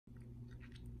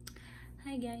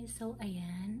Hi guys, so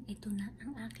ayan, ito na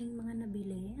ang aking mga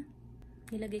nabili.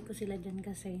 Nilagay ko sila dyan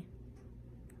kasi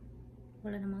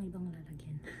wala namang ibang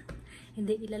lalagyan.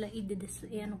 Hindi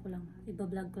ano ko lang,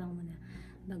 iba-vlog ko lang muna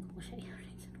bago ko siya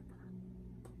i-arrange.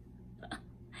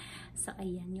 So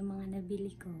ayan, yung mga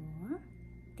nabili ko.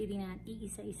 Titingnan,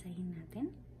 iisa-isahin natin.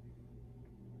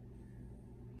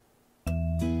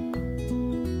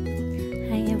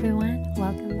 Hi everyone,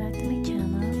 welcome back to my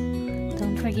channel.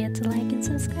 Don't forget to like and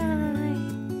subscribe.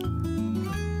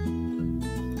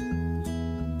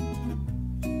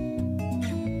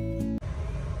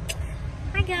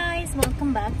 Hi guys,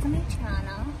 welcome back to my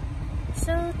channel.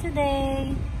 So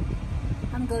today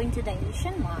I'm going to the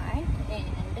Asian Mart and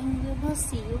then we will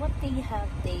see what they have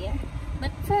there.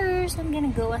 But first I'm gonna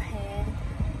go ahead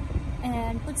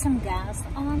and put some gas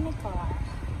on my car.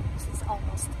 This is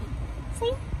almost 8.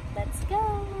 See? Let's go!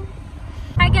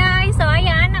 Hi guys! So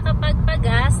ayan,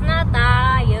 nakapagpagas na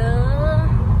tayo.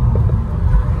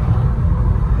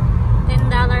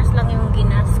 $10 lang yung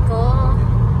ginas ko.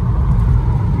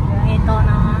 Ito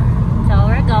na.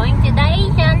 So we're going to the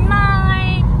Asian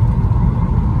Mart!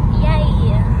 Yay!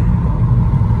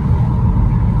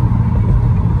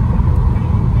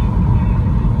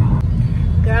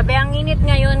 Grabe ang init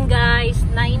ngayon guys.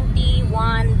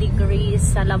 91 degrees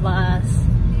sa labas.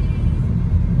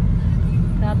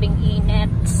 Grabing init.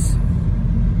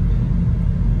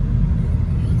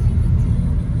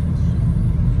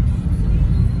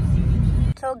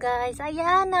 So guys,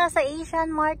 ayan, nasa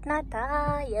Asian Mart na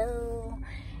tayo.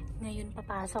 Ngayon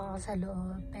papasok ako sa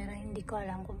loob, pero hindi ko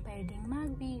alam kung pwedeng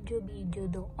mag-video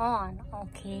doon.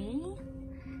 Okay?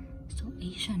 So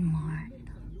Asian Mart.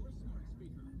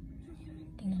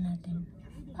 Tingnan natin.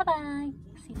 Bye-bye!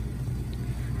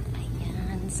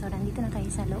 Ayan, so nandito na tayo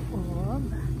sa loob.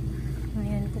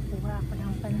 Ngayon kukuha ako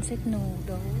ng pancit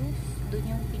noodles.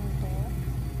 Doon yung pinto.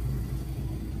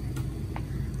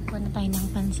 Kuha na tayo ng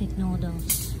pancit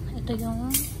noodles. Ito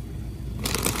yung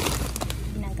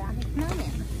ginagamit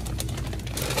namin.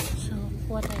 So,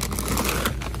 kuha tayo ng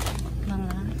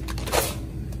mga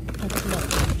tatlo.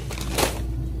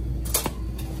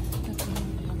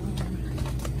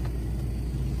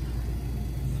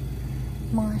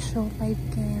 Mga siopay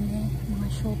kene. Mga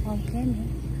siopay kene.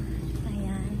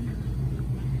 Ayan.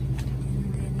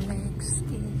 And then next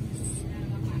is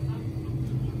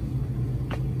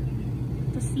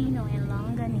tocino and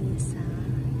longganisa.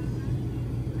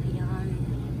 Ayan.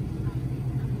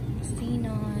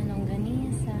 Tocino,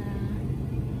 longganisa,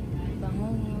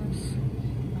 bangus.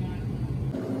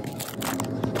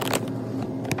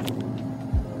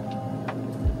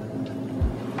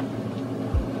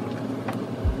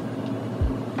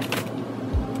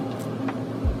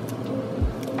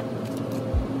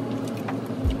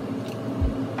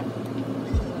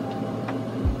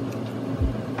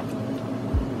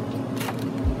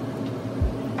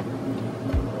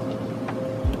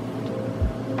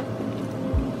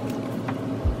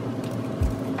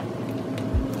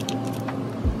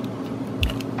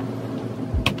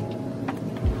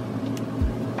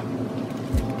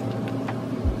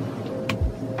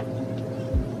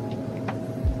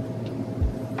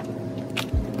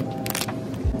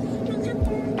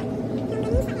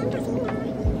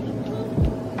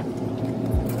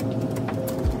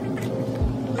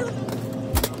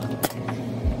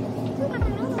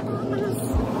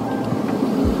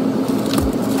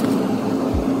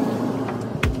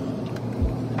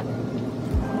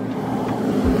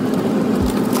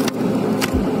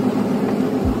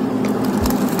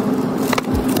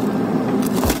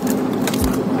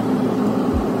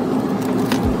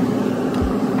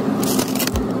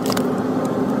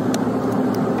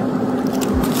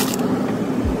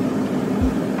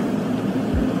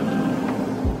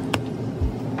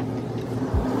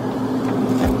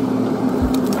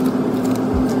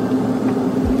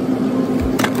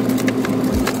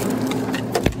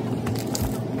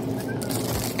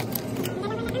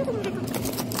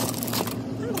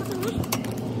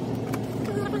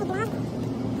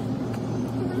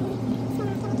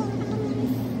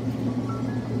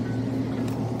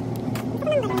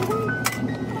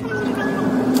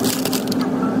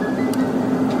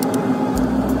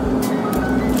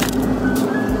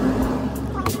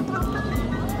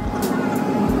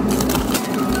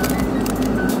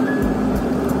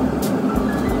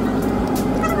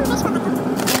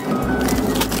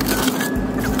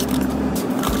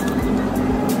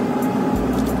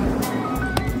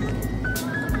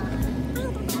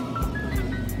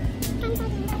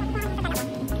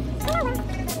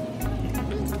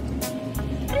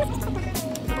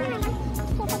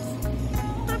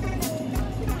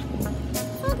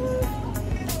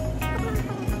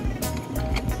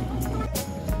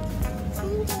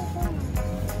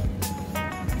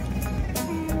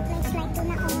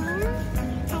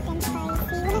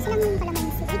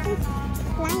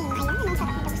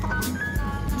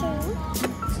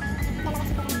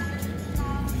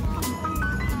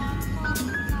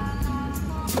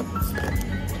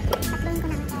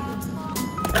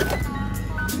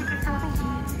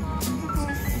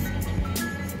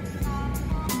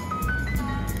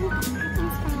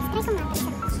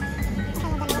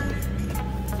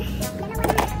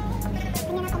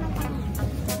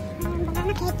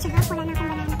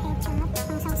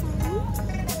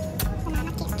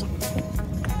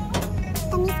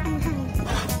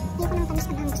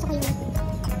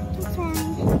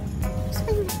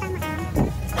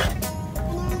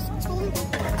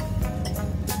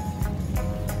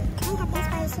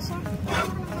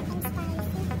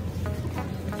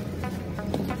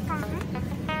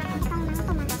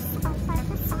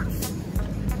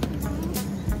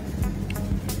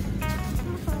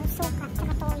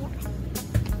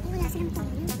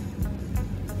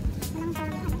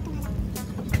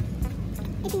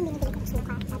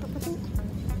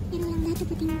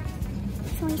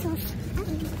 Soy sauce.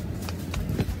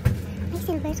 May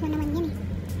silver spoon naman yan eh.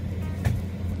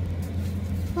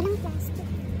 Walang plastic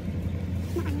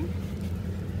na ano.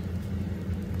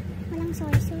 Walang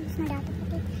soy sauce na dapat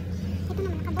ito. Ito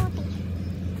naman nakabote.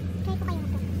 Try ko kaya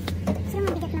ito. Kasi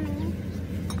mabigat naman yan.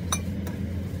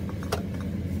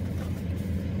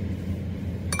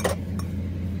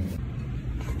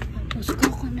 Tapos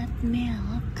coconut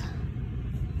milk,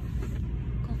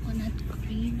 coconut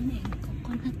cream, and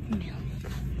coconut milk.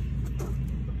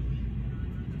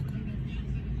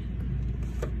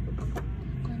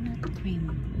 Coconut cream.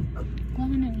 Kuha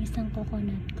ka ng isang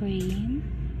coconut cream.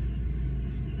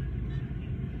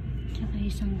 Tsaka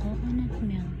isang coconut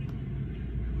milk.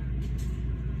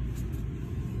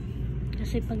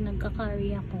 Kasi pag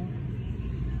nagka-carry ako,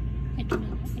 ito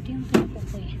yung pinapo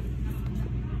ko eh.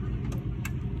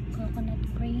 Coconut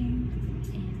cream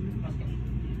and...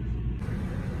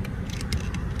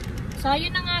 So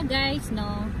ayun na nga guys,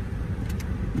 no,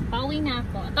 pauwi na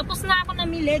ako. Tapos na ako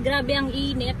namili. Grabe ang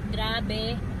init,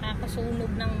 grabe, nakakasunog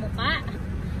ng muka.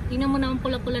 Tingnan mo naman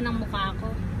pula-pula ng mukha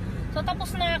ko. So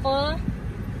tapos na ako.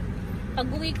 Pag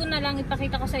uwi ko na lang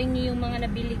ipakita ko sa inyo yung mga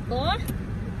nabili ko.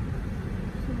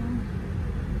 So,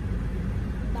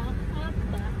 back up.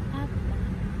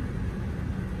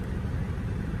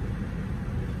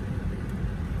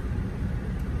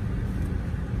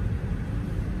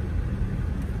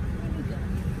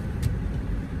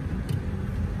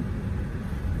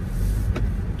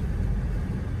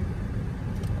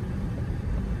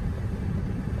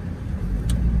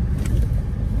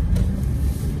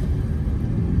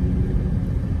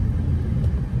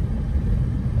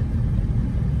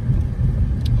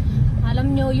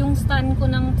 Yung stand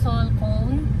ko ng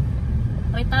cellphone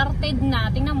retarded na.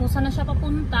 Tingnan mo, saan na siya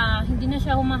papunta. Hindi na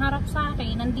siya humaharap sa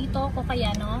akin. Nandito ako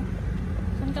kaya, no?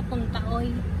 Saan ka punta,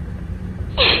 oy?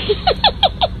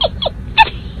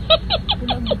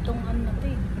 Pinagitong ano na ito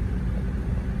eh.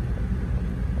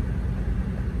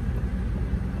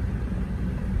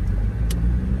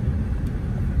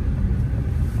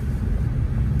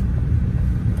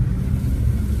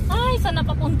 Ay, saan na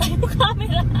papunta yung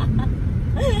camera?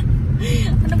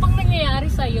 Ano bang nangyayari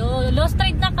sa'yo? Lost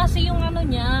ride na kasi yung ano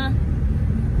niya.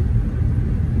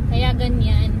 Kaya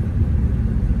ganyan.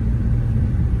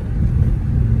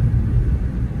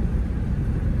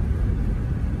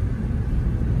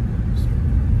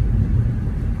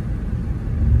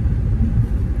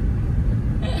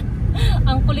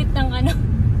 Ang kulit ng ano.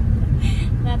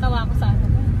 Natawa ako sa ano.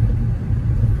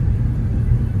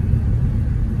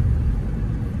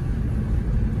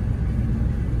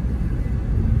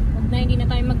 Hindi na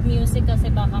tayo mag-music kasi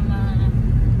baka maano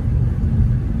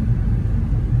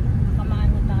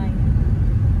tayo.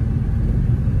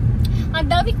 Ang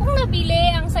dami kong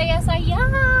nabili, ang saya-saya.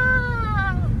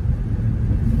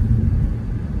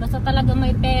 Basta talaga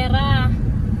may pera,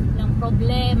 walang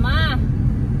problema.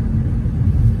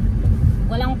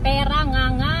 Walang pera,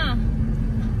 nga.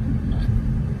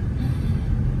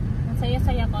 Ang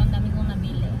saya-saya ko, ang dami kong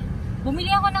nabili.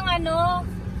 Bumili ako ng ano,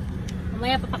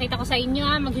 mamaya papakita ko sa inyo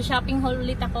ha, mag-shopping haul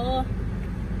ulit ako.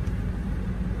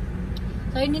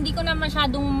 So yun, hindi ko na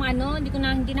masyadong ano, hindi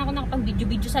na ako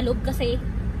nakapag-video sa loob kasi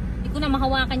hindi ko na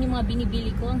mahawakan yung mga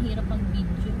binibili ko, ang hirap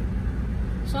mag-video.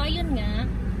 So ayun nga.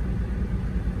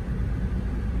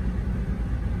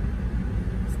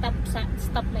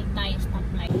 Stop light tayo, stop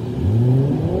light.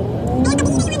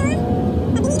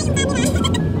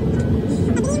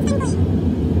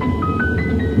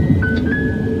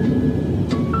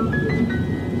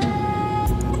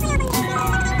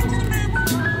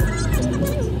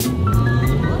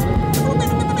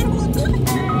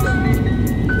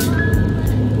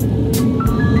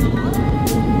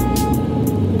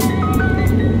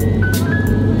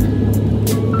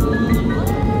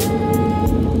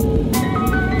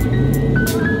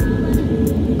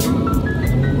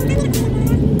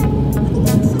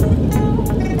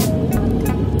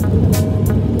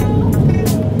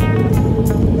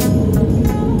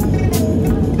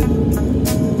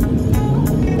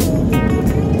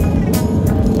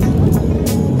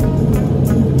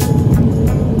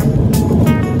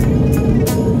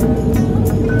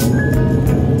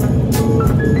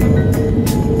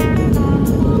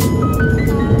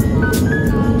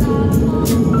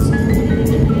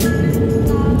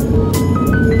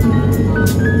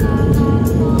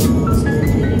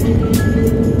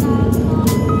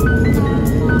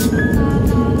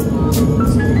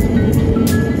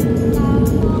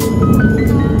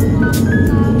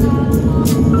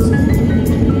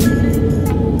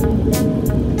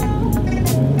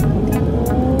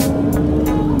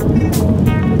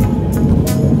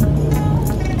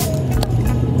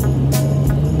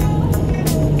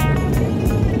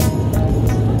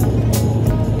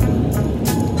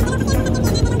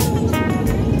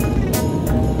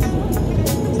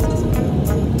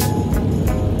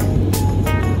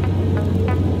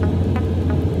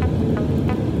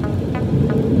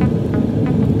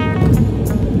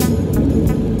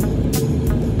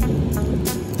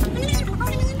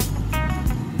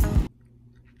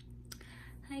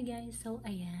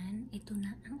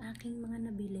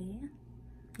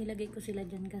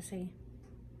 sila dyan kasi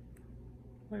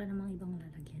wala namang ibang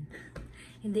lalagyan.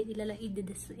 Hindi,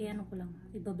 ano ko lang,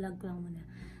 iba-vlog ko lang muna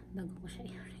bago ko siya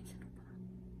i-arrange.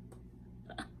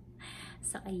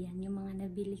 So, ayan yung mga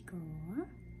nabili ko.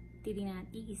 Titingnan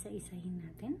natin, iisa-isahin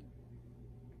natin.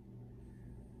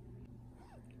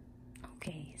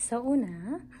 Okay, so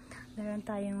una, meron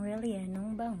tayong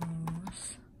rellenong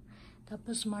bangus.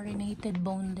 Tapos marinated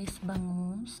boneless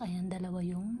bangus. Ayan, dalawa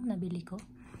yung nabili ko.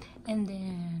 And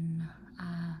then,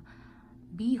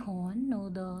 bihon,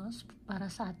 noodles,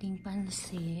 para sa ating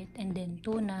pansit. And then,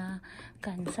 tuna,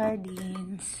 canned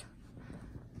sardines.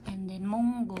 And then,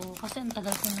 munggo. Kasi ang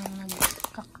tagal ko nang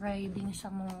nagka-craving sa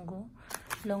munggo.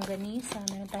 Longganisa.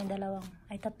 Meron tayong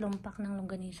tatlong pack ng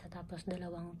longganisa. Tapos, 2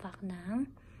 pack ng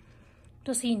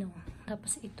tocino.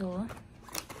 Tapos, ito,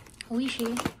 uishi.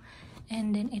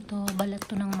 And then, ito, balat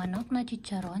to ng manok na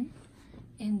chicharon.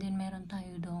 And then, meron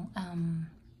tayo dong,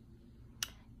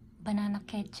 banana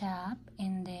ketchup.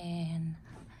 And then,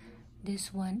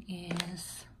 this one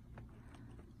is,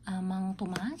 Mang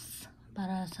Tomas.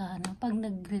 Para sa, pag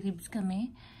nagre-ribs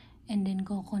kami. And then,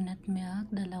 coconut milk,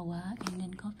 2. And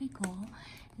then, coffee ko.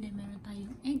 And then, meron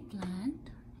tayong eggplant.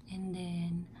 And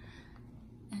then,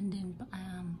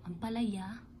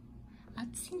 ampalaya. At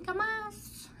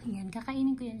singkamas. Ayan,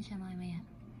 kakainin ko yan siya mamaya.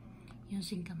 Yung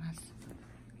singkamas.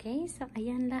 Okay, so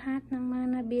ayan lahat ng mga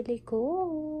nabili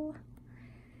ko.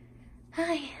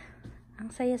 Ay,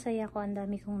 ang saya-saya ko. Ang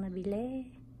dami kong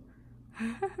nabili.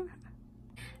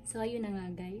 So, ayun na nga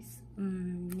guys.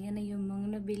 Yan na yung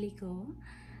mga nabili ko.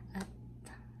 At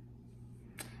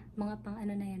mga pang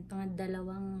ano na yan, pang 2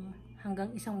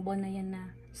 hanggang 1 buwan na yan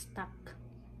na stock.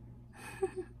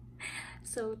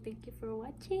 So, thank you for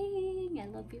watching. I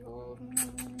love you all.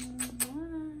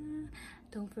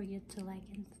 Don't forget to like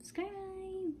and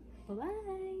subscribe.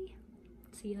 Bye-bye.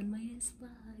 See you on my next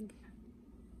vlog.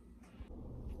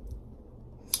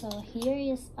 So, here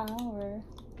is our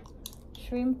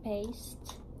shrimp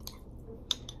paste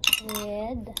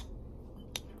with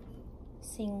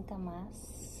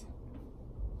singkamas.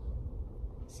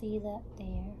 See that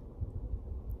there?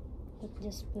 But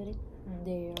just put it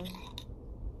there.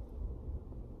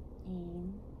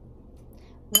 And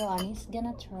Ronnie's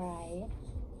gonna try.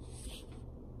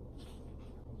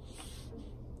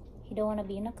 He don't wanna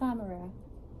be in the camera.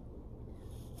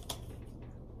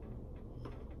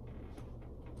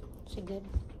 Is it good?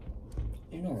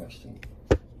 Interesting.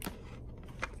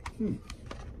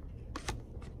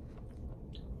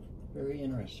 Very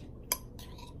interesting.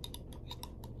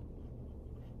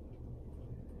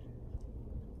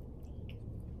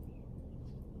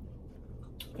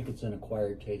 I think it's an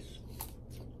acquired taste,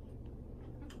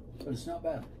 but it's not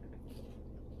bad.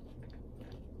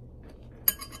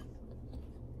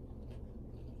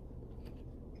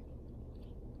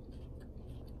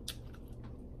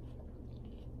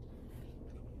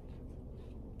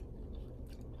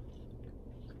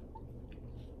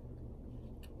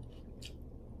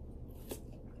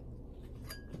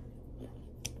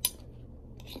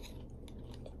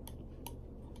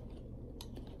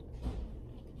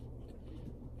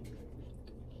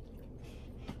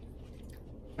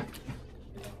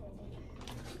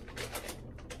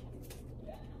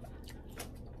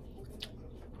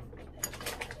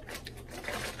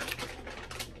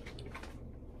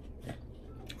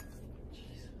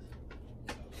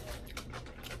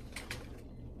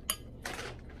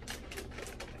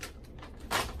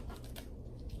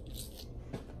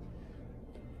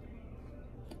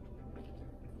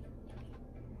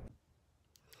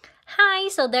 Hi,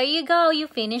 so there you go. You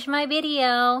finished my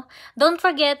video. Don't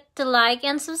forget to like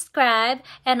and subscribe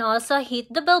and also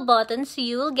hit the bell button so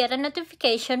you will get a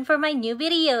notification for my new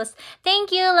videos.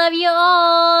 Thank you. Love you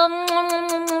all.